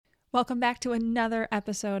Welcome back to another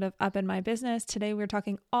episode of Up in My Business. Today we're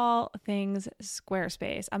talking all things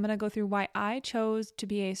Squarespace. I'm going to go through why I chose to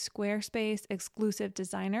be a Squarespace exclusive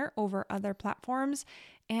designer over other platforms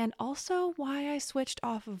and also why I switched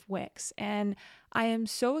off of Wix. And I am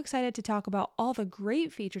so excited to talk about all the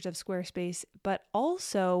great features of Squarespace, but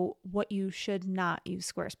also what you should not use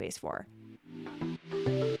Squarespace for.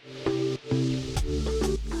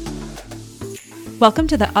 Welcome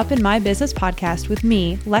to the Up in My Business podcast with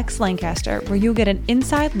me, Lex Lancaster, where you'll get an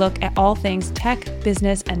inside look at all things tech,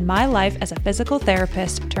 business, and my life as a physical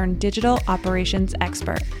therapist turned digital operations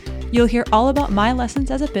expert. You'll hear all about my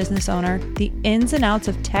lessons as a business owner, the ins and outs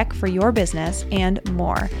of tech for your business, and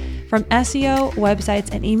more. From SEO,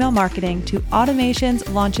 websites, and email marketing to automations,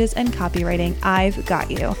 launches, and copywriting, I've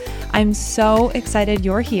got you. I'm so excited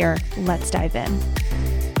you're here. Let's dive in.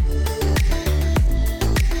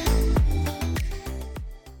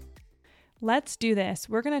 Let's do this.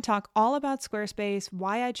 We're going to talk all about Squarespace,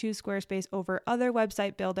 why I choose Squarespace over other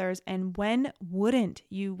website builders, and when wouldn't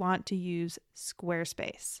you want to use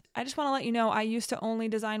Squarespace. I just want to let you know, I used to only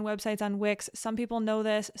design websites on Wix. Some people know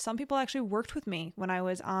this. Some people actually worked with me when I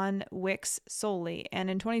was on Wix solely. And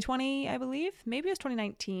in 2020, I believe, maybe it was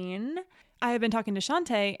 2019, I had been talking to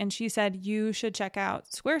Shantae and she said, you should check out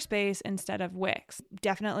Squarespace instead of Wix.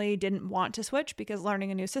 Definitely didn't want to switch because learning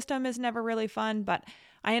a new system is never really fun, but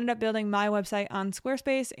I ended up building my website on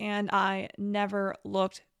Squarespace and I never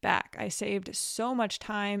looked back. I saved so much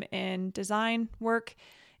time in design work,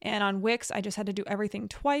 and on Wix, I just had to do everything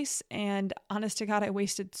twice. And honest to God, I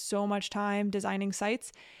wasted so much time designing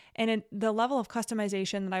sites, and the level of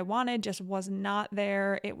customization that I wanted just was not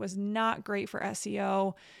there. It was not great for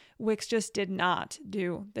SEO. Wix just did not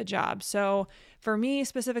do the job. So for me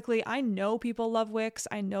specifically, I know people love Wix.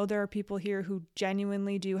 I know there are people here who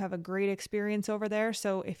genuinely do have a great experience over there.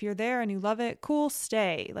 So if you're there and you love it, cool,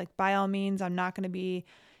 stay. Like, by all means, I'm not going to be,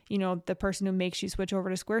 the person who makes you switch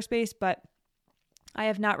over to Squarespace, but I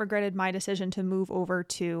have not regretted my decision to move over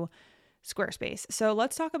to Squarespace. So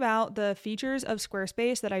let's talk about the features of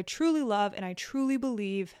Squarespace that I truly love and I truly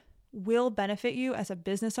believe will benefit you as a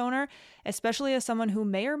business owner, especially as someone who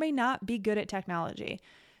may or may not be good at technology.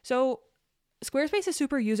 So Squarespace is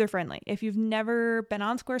super user-friendly. If you've never been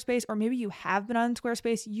on Squarespace, or maybe you have been on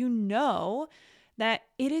Squarespace, you know that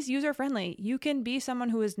it is user-friendly. You can be someone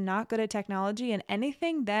who is not good at technology, and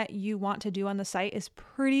anything that you want to do on the site is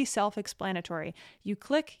pretty self-explanatory. You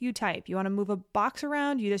click, you type. You want to move a box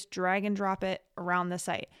around, you just drag and drop it around the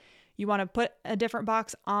site. You want to put a different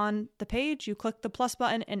box on the page, you click the plus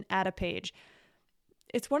button and add a page.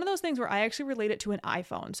 It's one of those things where I actually relate it to an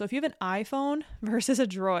iPhone. So if you have an iPhone versus a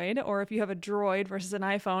Droid, or if you have a Droid versus an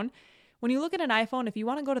iPhone, when you look at an iPhone, if you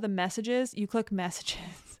want to go to the messages, you click messages.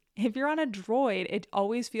 If you're on a Droid, it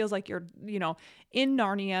always feels like you're, in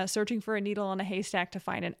Narnia searching for a needle in a haystack to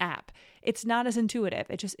find an app. It's not as intuitive.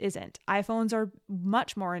 It just isn't. iPhones are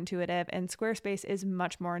much more intuitive, and Squarespace is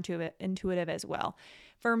much more intuitive as well.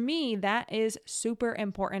 For me, that is super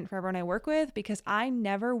important for everyone I work with, because I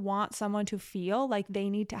never want someone to feel like they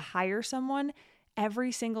need to hire someone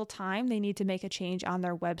every single time they need to make a change on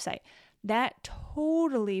their website. That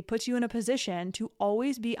totally puts you in a position to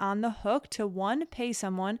always be on the hook to, one, pay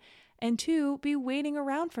someone, and two, be waiting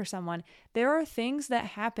around for someone. There are things that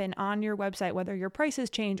happen on your website, whether your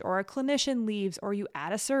prices change or a clinician leaves or you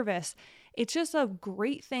add a service. It's just a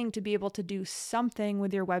great thing to be able to do something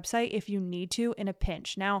with your website if you need to in a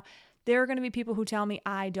pinch. Now, there are going to be people who tell me,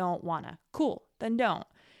 I don't want to. Cool, then don't.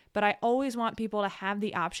 But I always want people to have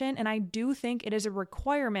the option, and I do think it is a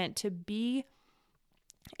requirement to be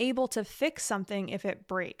able to fix something if it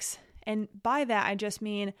breaks. And by that, I just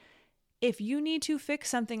mean, if you need to fix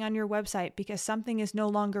something on your website because something is no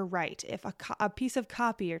longer right, if a piece of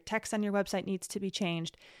copy or text on your website needs to be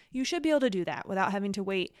changed, you should be able to do that without having to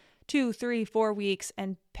wait 2, 3, 4 weeks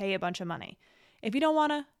and pay a bunch of money. If you don't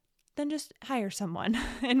want to, then just hire someone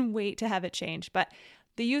and wait to have it changed. But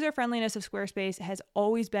the user-friendliness of Squarespace has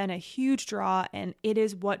always been a huge draw, and it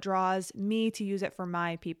is what draws me to use it for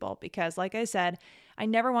my people. Because like I said, I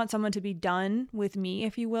never want someone to be done with me,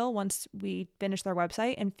 if you will, once we finish their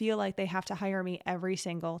website and feel like they have to hire me every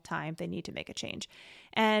single time they need to make a change.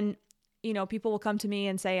 And, people will come to me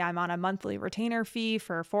and say, I'm on a monthly retainer fee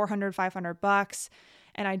for $400, $500,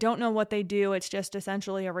 and I don't know what they do. It's just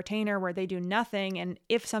essentially a retainer where they do nothing. And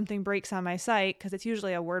if something breaks on my site, because it's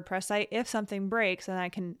usually a WordPress site, if something breaks, then I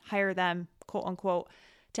can hire them, quote unquote,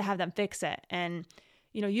 to have them fix it. And,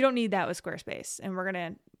 you don't need that with Squarespace. And we're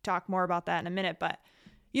going to talk more about that in a minute, but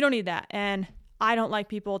you don't need that. And I don't like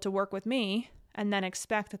people to work with me and then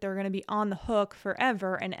expect that they're going to be on the hook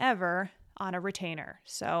forever and ever on a retainer.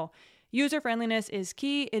 So User friendliness is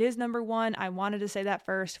key. It is number one. I wanted to say that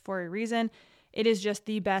first for a reason. It is just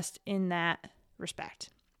the best in that respect.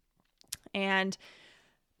 And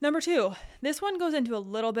number two, this one goes into a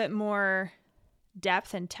little bit more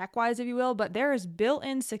depth and tech-wise, if you will, but there is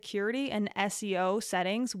built-in security and SEO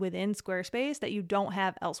settings within Squarespace that you don't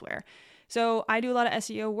have elsewhere. So I do a lot of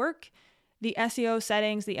SEO work. The SEO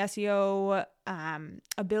settings, the SEO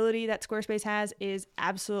ability that Squarespace has is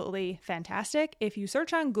absolutely fantastic. If you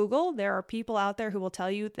search on Google, there are people out there who will tell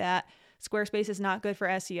you that Squarespace is not good for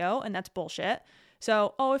SEO, and that's bullshit.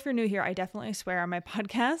 So, if you're new here, I definitely swear on my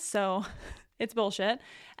podcast, so it's bullshit.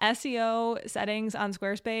 SEO settings on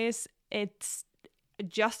Squarespace, it's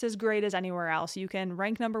just as great as anywhere else. You can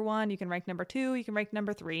rank number one, you can rank number two, you can rank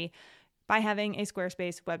number three by having a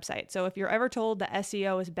Squarespace website. So if you're ever told that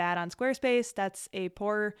SEO is bad on Squarespace, that's a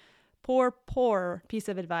poor piece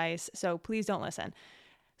of advice. So please don't listen.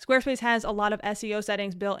 Squarespace has a lot of SEO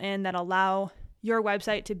settings built in that allow your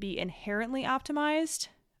website to be inherently optimized.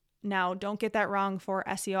 Now, don't get that wrong for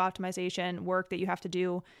SEO optimization work that you have to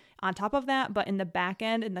do on top of that, but in the back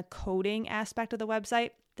end, in the coding aspect of the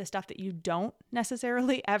website, the stuff that you don't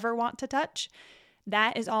necessarily ever want to touch,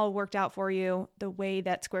 that is all worked out for you the way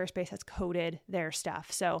that Squarespace has coded their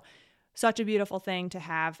stuff. So such a beautiful thing to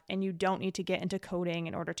have, and you don't need to get into coding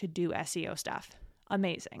in order to do SEO stuff.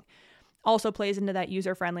 Amazing. Also plays into that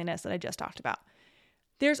user friendliness that I just talked about.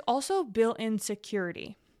 There's also built-in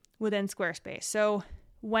security within Squarespace. So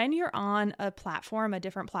when you're on a platform, a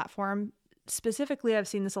different platform, specifically I've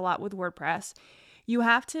seen this a lot with WordPress, you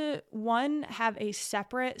have to, one, have a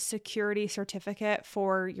separate security certificate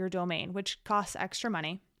for your domain, which costs extra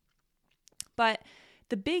money. But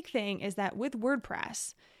the big thing is that with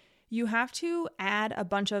WordPress, you have to add a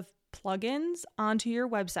bunch of plugins onto your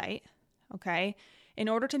website, okay, in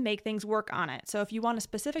order to make things work on it. So if you want a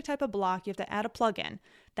specific type of block, you have to add a plugin.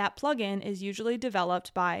 That plugin is usually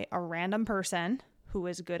developed by a random person who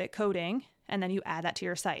is good at coding, and then you add that to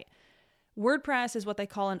your site. WordPress is what they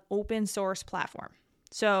call an open source platform.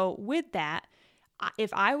 So with that,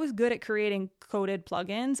 if I was good at creating coded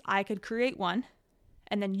plugins, I could create one,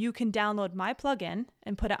 and then you can download my plugin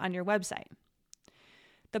and put it on your website.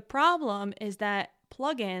 The problem is that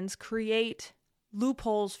plugins create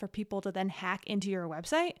loopholes for people to then hack into your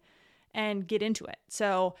website and get into it.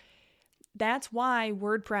 So that's why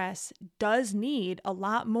WordPress does need a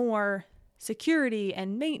lot more security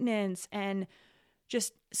and maintenance and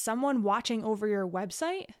just someone watching over your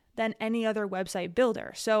website than any other website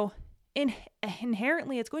builder. So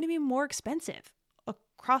inherently, it's going to be more expensive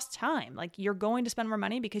across time. Like, you're going to spend more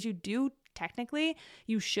money because technically,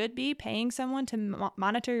 you should be paying someone to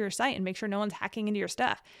monitor your site and make sure no one's hacking into your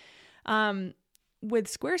stuff. With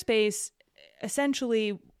Squarespace,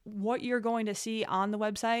 essentially what you're going to see on the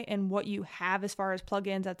website and what you have as far as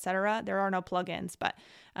plugins, etc. There are no plugins, but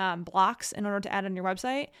blocks in order to add on your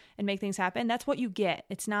website and make things happen. That's what you get.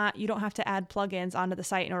 It's not, you don't have to add plugins onto the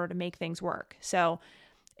site in order to make things work. So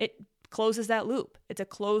it closes that loop. It's a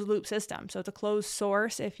closed loop system. So it's a closed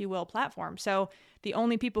source, if you will, platform. So the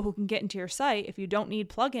only people who can get into your site, if you don't need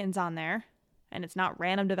plugins on there, and it's not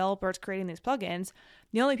random developers creating these plugins,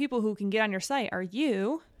 the only people who can get on your site are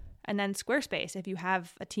you and then Squarespace, if you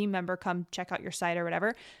have a team member come check out your site or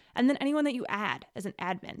whatever, and then anyone that you add as an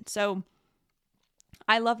admin. So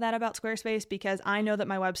I love that about Squarespace because I know that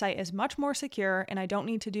my website is much more secure and I don't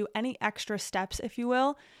need to do any extra steps, if you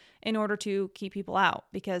will, in order to keep people out,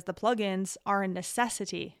 because the plugins are a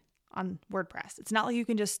necessity on WordPress. It's not like you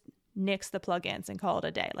can just nix the plugins and call it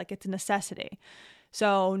a day. Like, it's a necessity.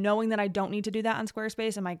 So knowing that I don't need to do that on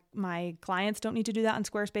Squarespace and my clients don't need to do that on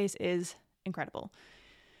Squarespace is incredible.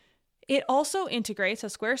 It also integrates, so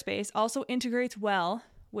Squarespace also integrates well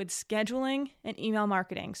with scheduling and email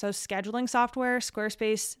marketing. So scheduling software,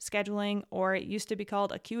 Squarespace scheduling, or it used to be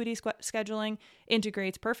called Acuity scheduling,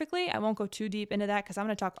 integrates perfectly. I won't go too deep into that because I'm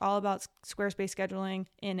going to talk all about Squarespace scheduling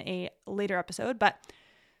in a later episode, but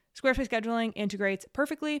Squarespace scheduling integrates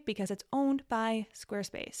perfectly because it's owned by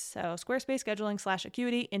Squarespace. So Squarespace scheduling /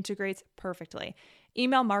 Acuity integrates perfectly.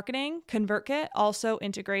 Email marketing, ConvertKit, also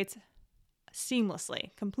integrates seamlessly,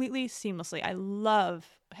 completely seamlessly. I love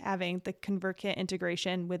having the ConvertKit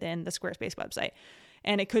integration within the Squarespace website,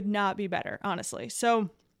 and it could not be better, honestly. So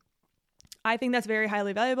I think that's very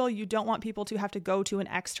highly valuable. You don't want people to have to go to an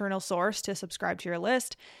external source to subscribe to your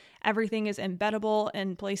list. Everything is embeddable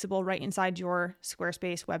and placeable right inside your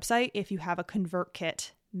Squarespace website if you have a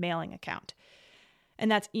ConvertKit mailing account.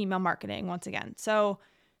 And that's email marketing once again. So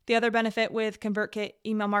the other benefit with ConvertKit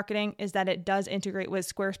email marketing is that it does integrate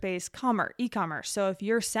with Squarespace e-commerce. So if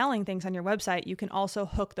you're selling things on your website, you can also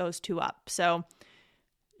hook those two up. So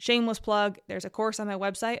shameless plug, there's a course on my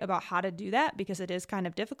website about how to do that because it is kind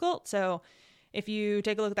of difficult. So if you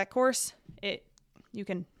take a look at that course, you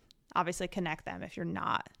can obviously connect them if you're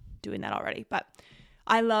not doing that already. But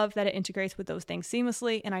I love that it integrates with those things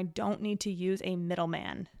seamlessly, and I don't need to use a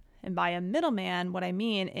middleman. And by a middleman, what I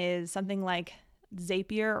mean is something like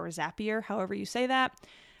Zapier, however you say that.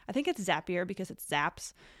 I think it's Zapier because it's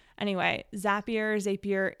Zaps. Anyway,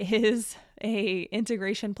 Zapier is a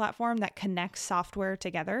integration platform that connects software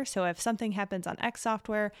together. So if something happens on X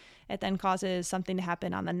software, it then causes something to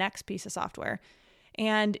happen on the next piece of software.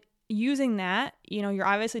 And using that, you're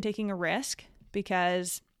obviously taking a risk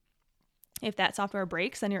because if that software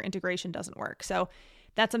breaks, then your integration doesn't work. So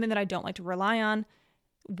that's something that I don't like to rely on.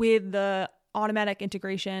 With the automatic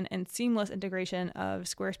integration and seamless integration of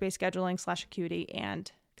Squarespace scheduling / Acuity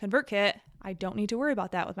and ConvertKit, I don't need to worry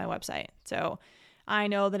about that with my website. So I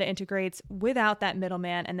know that it integrates without that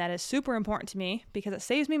middleman, and that is super important to me because it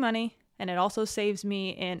saves me money, and it also saves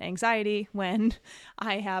me in anxiety when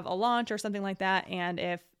I have a launch or something like that. And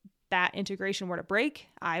if that integration were to break,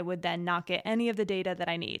 I would then not get any of the data that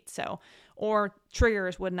I need. Or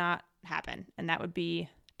triggers would not happen, and that would be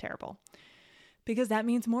terrible because that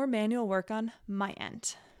means more manual work on my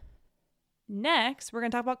end. Next, we're going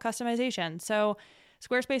to talk about customization. So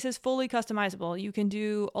Squarespace is fully customizable. You can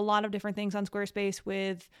do a lot of different things on Squarespace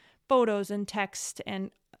with photos and text and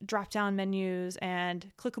drop-down menus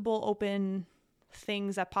and clickable open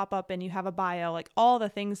things that pop up and you have a bio, like all the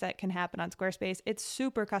things that can happen on Squarespace. It's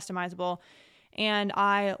super customizable, and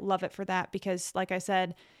I love it for that because, like I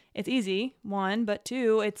said, it's easy, one, but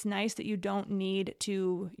two, it's nice that you're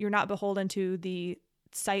not beholden to the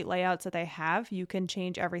site layouts that they have. You can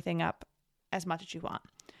change everything up as much as you want.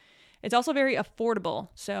 It's also very affordable.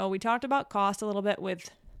 So we talked about cost a little bit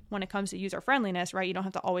when it comes to user friendliness, right? You don't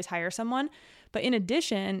have to always hire someone. But in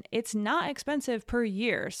addition, it's not expensive per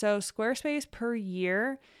year. So Squarespace per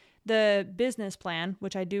year, the business plan,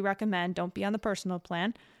 which I do recommend, don't be on the personal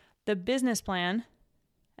plan, the business plan,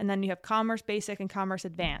 and then you have Commerce Basic and Commerce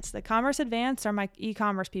Advanced. The Commerce Advanced are my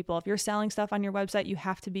e-commerce people. If you're selling stuff on your website, you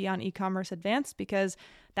have to be on e-commerce Advanced because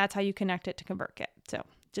that's how you connect it to ConvertKit. So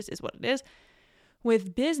just is what it is.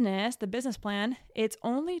 With business, the business plan, it's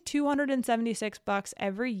only $276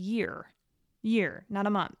 every year, not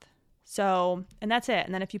a month. So, and that's it.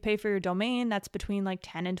 And then if you pay for your domain, that's between like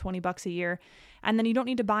 $10 and $20 a year. And then you don't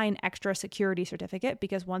need to buy an extra security certificate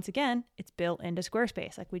because once again, it's built into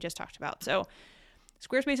Squarespace like we just talked about. So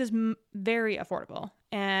Squarespace is very affordable.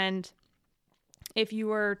 And if you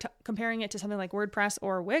were comparing it to something like WordPress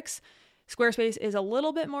or Wix, Squarespace is a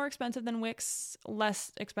little bit more expensive than Wix,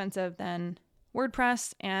 less expensive than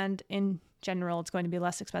WordPress, and in general, it's going to be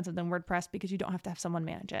less expensive than WordPress because you don't have to have someone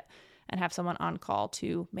manage it and have someone on call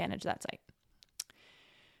to manage that site.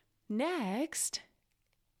 Next,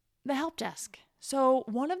 the help desk. So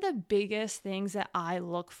one of the biggest things that I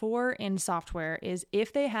look for in software is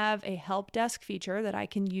if they have a help desk feature that I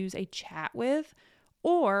can use a chat with,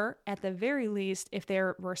 or at the very least, if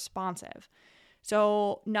they're responsive.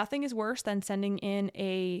 So nothing is worse than sending in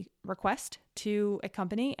a request to a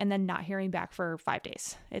company and then not hearing back for 5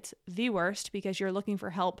 days. It's the worst because you're looking for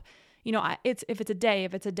help. If it's a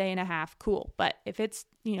day and a half, cool. But if it's,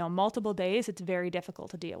 multiple days, it's very difficult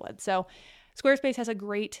to deal with. So Squarespace has a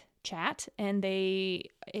great chat, and I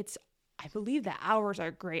believe the hours are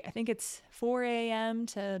great. I think it's 4 a.m.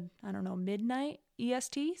 to, midnight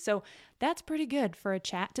EST. So that's pretty good for a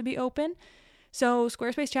chat to be open. So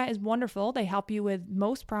Squarespace chat is wonderful. They help you with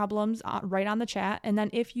most problems right on the chat. And then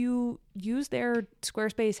if you use their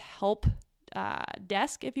Squarespace help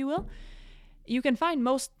desk, if you will, you can find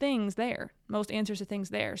most things there, most answers to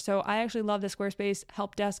things there. So I actually love the Squarespace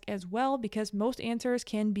help desk as well because most answers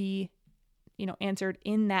can be, answered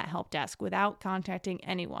in that help desk without contacting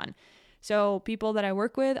anyone. So people that I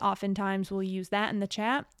work with oftentimes will use that in the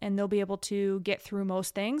chat and they'll be able to get through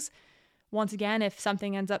most things. Once again, if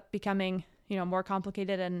something ends up becoming more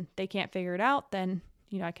complicated and they can't figure it out, then,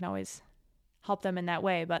 I can always help them in that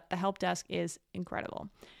way. But the help desk is incredible.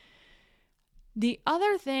 The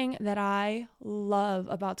other thing that I love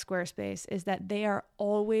about Squarespace is that they are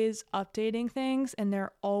always updating things and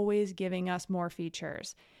they're always giving us more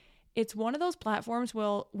features. It's one of those platforms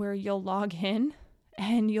where you'll log in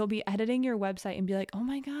and you'll be editing your website and be like, oh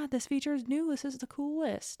my God, this feature is new. This is the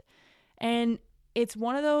coolest. And it's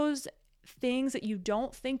one of those things that you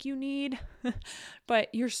don't think you need, but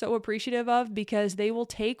you're so appreciative of because they will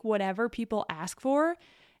take whatever people ask for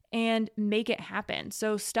and make it happen.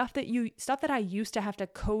 So stuff that I used to have to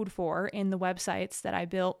code for in the websites that I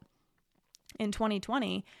built in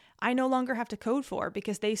 2020, I no longer have to code for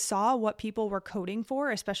because they saw what people were coding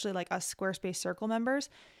for, especially like us Squarespace Circle members.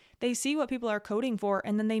 They see what people are coding for,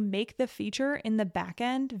 and then they make the feature in the back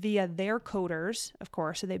end via their coders, of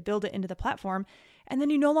course, so they build it into the platform, and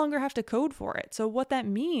then you no longer have to code for it. So what that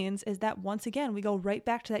means is that once again, we go right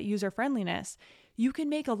back to that user friendliness. You can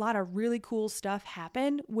make a lot of really cool stuff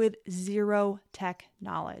happen with zero tech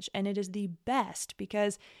knowledge, and it is the best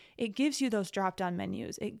because it gives you those drop-down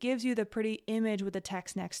menus. It gives you the pretty image with the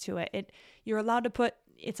text next to it. You're allowed to put,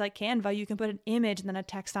 it's like Canva, you can put an image and then a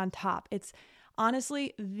text on top. It's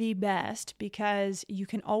honestly the best because you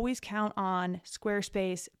can always count on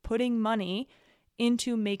Squarespace putting money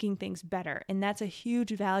into making things better. And that's a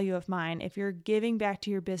huge value of mine. If you're giving back to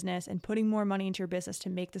your business and putting more money into your business to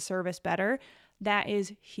make the service better, that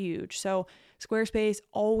is huge. So Squarespace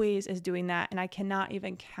always is doing that. And I cannot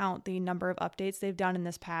even count the number of updates they've done in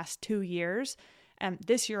this past 2 years.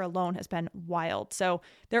 This year alone has been wild. So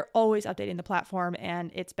they're always updating the platform and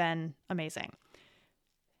it's been amazing.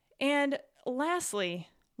 And lastly,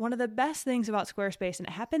 one of the best things about Squarespace, and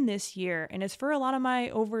it happened this year, and it's for a lot of my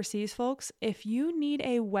overseas folks, if you need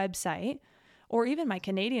a website, or even my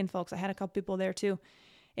Canadian folks, I had a couple people there too.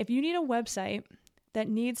 If you need a website that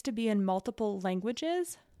needs to be in multiple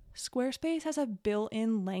languages, Squarespace has a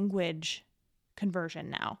built-in language conversion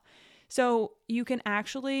now. So you can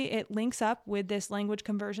actually, it links up with this language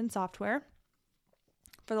conversion software.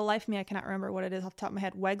 For the life of me, I cannot remember what it is off the top of my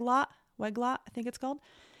head. Weglot, I think it's called.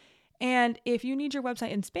 And if you need your website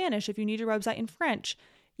in Spanish, if you need your website in French,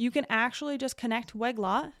 you can actually just connect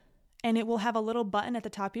Weglot and it will have a little button at the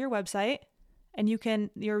top of your website. And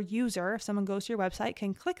your user, if someone goes to your website,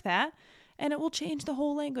 can click that and it will change the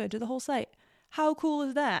whole language of the whole site. How cool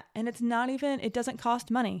is that? And it doesn't cost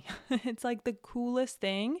money. It's like the coolest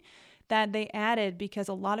thing that they added because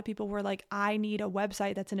a lot of people were like, I need a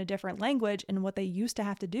website that's in a different language. And what they used to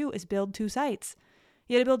have to do is build 2 sites.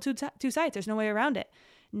 You had to build two sites. There's no way around it.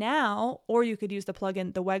 Now, or you could use the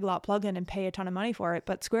plugin, the Weglot plugin, and pay a ton of money for it.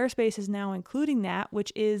 But Squarespace is now including that,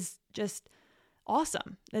 which is just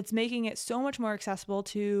awesome. It's making it so much more accessible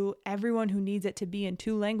to everyone who needs it to be in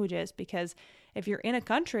 2 languages. Because if you're in a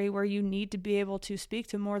country where you need to be able to speak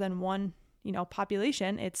to more than one,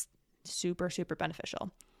 population, it's super, super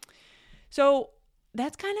beneficial. So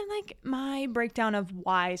that's kind of like my breakdown of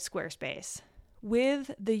why Squarespace, with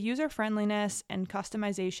the user friendliness and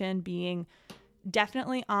customization being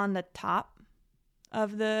definitely on the top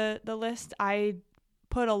of the list. I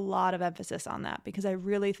put a lot of emphasis on that because I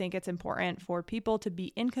really think it's important for people to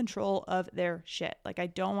be in control of their shit. Like, I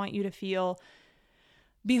don't want you to feel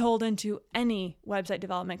beholden to any website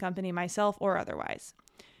development company, myself or otherwise.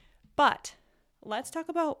 But let's talk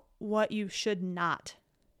about what you should not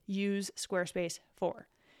use Squarespace for.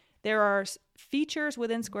 There are features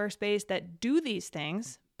within Squarespace that do these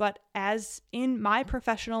things, but as in my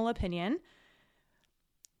professional opinion,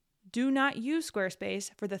 do not use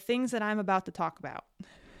Squarespace for the things that I'm about to talk about.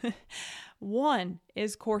 One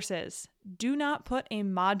is courses. Do not put a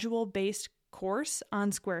module-based course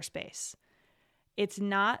on Squarespace. It's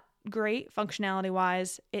not great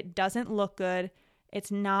functionality-wise. It doesn't look good.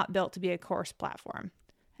 It's not built to be a course platform,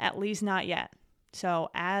 at least not yet. So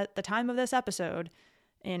at the time of this episode,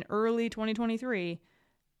 in early 2023,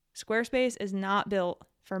 Squarespace is not built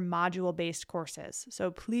for module-based courses.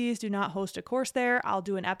 So please do not host a course there. I'll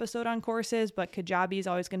do an episode on courses, but Kajabi is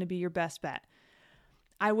always going to be your best bet.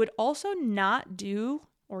 I would also not do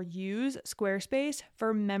or use Squarespace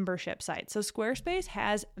for membership sites. So Squarespace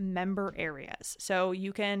has member areas. So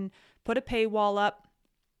you can put a paywall up.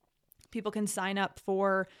 People can sign up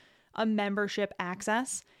for a membership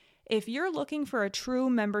access. If you're looking for a true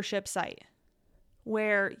membership site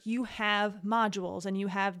where you have modules and you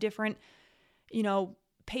have different,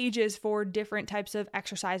 pages for different types of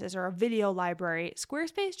exercises or a video library,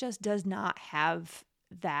 Squarespace just does not have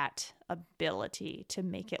that ability to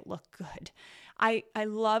make it look good. I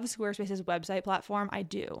love Squarespace's website platform. I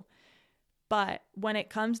do. But when it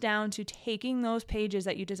comes down to taking those pages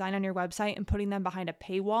that you design on your website and putting them behind a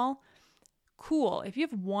paywall, cool. If you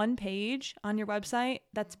have one page on your website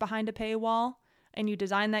that's behind a paywall and you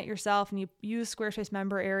design that yourself and you use Squarespace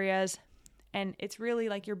member areas, and it's really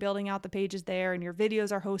like you're building out the pages there and your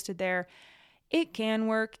videos are hosted there, it can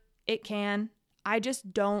work. It can. I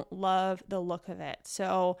just don't love the look of it.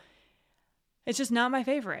 So it's just not my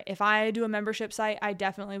favorite. If I do a membership site, I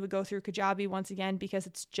definitely would go through Kajabi once again because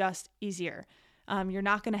it's just easier. You're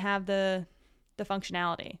not going to have the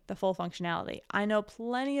functionality, the full functionality. I know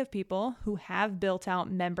plenty of people who have built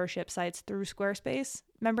out membership sites through Squarespace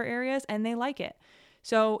member areas and they like it.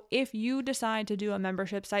 So if you decide to do a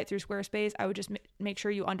membership site through Squarespace, I would just make sure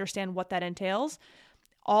you understand what that entails.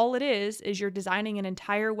 All it is you're designing an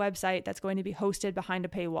entire website that's going to be hosted behind a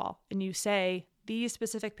paywall. And you say, these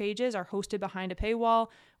specific pages are hosted behind a paywall,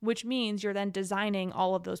 which means you're then designing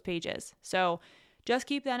all of those pages. So just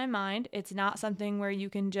keep that in mind. It's not something where you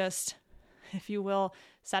can just, if you will,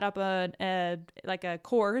 set up a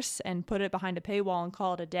course and put it behind a paywall and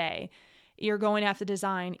call it a day. You're going to have to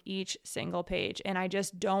design each single page. And I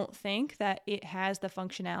just don't think that it has the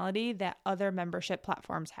functionality that other membership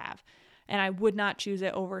platforms have. And I would not choose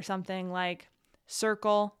it over something like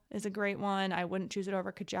Circle is a great one. I wouldn't choose it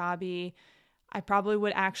over Kajabi. I probably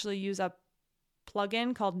would actually use a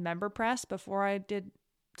plugin called MemberPress before I did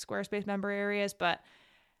Squarespace member areas. But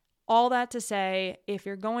all that to say, if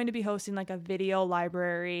you're going to be hosting like a video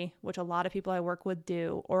library, which a lot of people I work with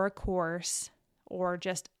do, or a course, or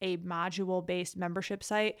just a module-based membership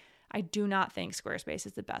site, I do not think Squarespace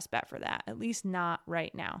is the best bet for that, at least not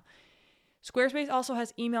right now. Squarespace also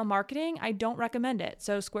has email marketing. I don't recommend it.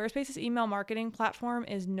 So Squarespace's email marketing platform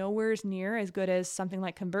is nowhere near as good as something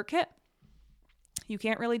like ConvertKit. You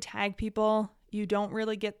can't really tag people. You don't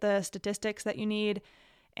really get the statistics that you need.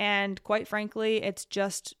 And quite frankly, it's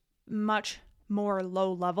just much more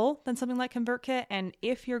low level than something like ConvertKit. And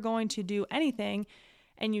if you're going to do anything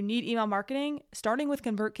and you need email marketing, starting with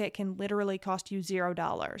ConvertKit can literally cost you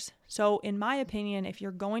 $0. So in my opinion, if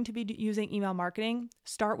you're going to be using email marketing,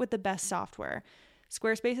 start with the best software.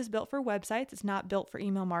 Squarespace is built for websites. It's not built for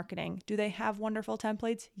email marketing. Do they have wonderful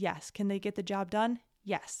templates? Yes. Can they get the job done?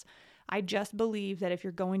 Yes. I just believe that if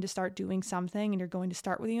you're going to start doing something and you're going to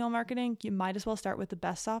start with email marketing, you might as well start with the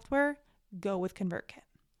best software. Go with ConvertKit.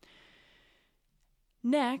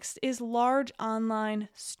 Next is large online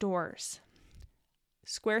stores.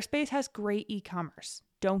 Squarespace has great e-commerce.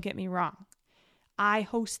 Don't get me wrong. I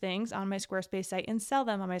host things on my Squarespace site and sell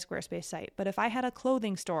them on my Squarespace site. But if I had a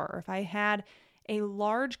clothing store or if I had a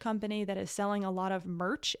large company that is selling a lot of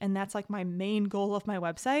merch and that's like my main goal of my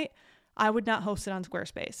website, I would not host it on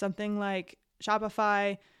Squarespace. Something like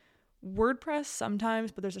Shopify, WordPress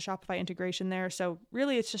sometimes, but there's a Shopify integration there. So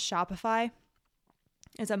really it's just Shopify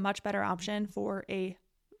is a much better option for a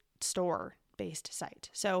store-based site.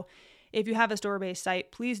 So if you have a store-based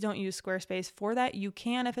site, please don't use Squarespace for that. You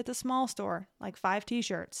can if it's a small store, like 5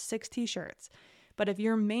 t-shirts, 6 t-shirts. But if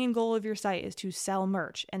your main goal of your site is to sell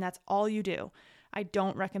merch and that's all you do, I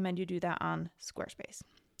don't recommend you do that on Squarespace.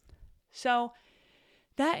 So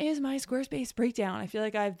that is my Squarespace breakdown. I feel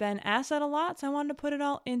like I've been asked that a lot, so I wanted to put it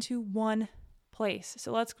all into one place.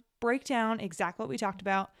 So let's break down exactly what we talked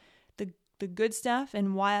about, the good stuff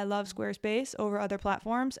and why I love Squarespace over other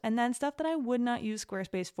platforms, and then stuff that I would not use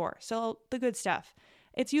Squarespace for. So the good stuff.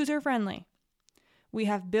 It's user-friendly. We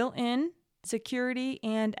have built-in security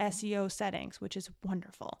and SEO settings, which is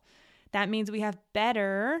wonderful. That means we have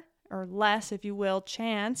better, or less, if you will,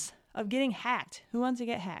 chance of getting hacked. Who wants to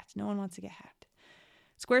get hacked? No one wants to get hacked.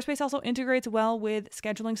 Squarespace also integrates well with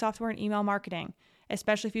scheduling software and email marketing,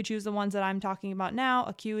 especially if you choose the ones that I'm talking about now,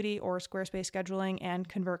 Acuity or Squarespace Scheduling and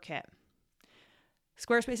ConvertKit.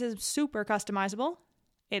 Squarespace is super customizable,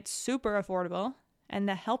 it's super affordable, and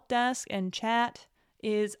the help desk and chat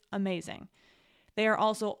is amazing. They are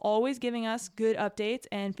also always giving us good updates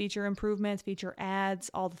and feature improvements, feature ads,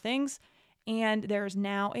 all the things. And there's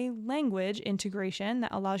now a language integration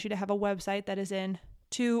that allows you to have a website that is in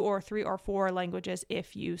 2 or 3 or 4 languages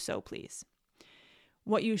if you so please.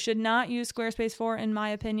 What you should not use Squarespace for, in my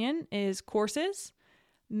opinion, is courses,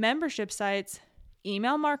 membership sites,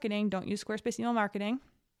 email marketing. Don't use Squarespace email marketing.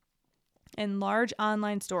 And large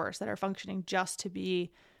online stores that are functioning just to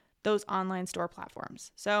be those online store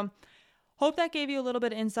platforms. So hope that gave you a little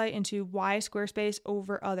bit of insight into why Squarespace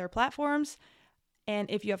over other platforms. And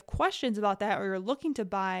if you have questions about that, or you're looking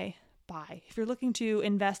to if you're looking to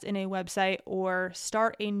invest in a website or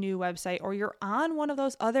start a new website, or you're on one of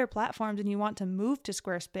those other platforms and you want to move to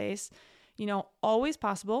Squarespace, always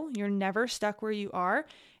possible. You're never stuck where you are.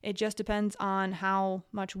 It just depends on how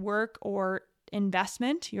much work or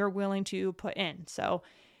investment you're willing to put in. So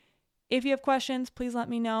if you have questions, please let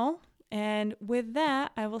me know. And with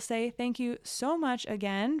that, I will say thank you so much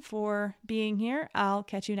again for being here. I'll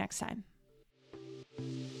catch you next time.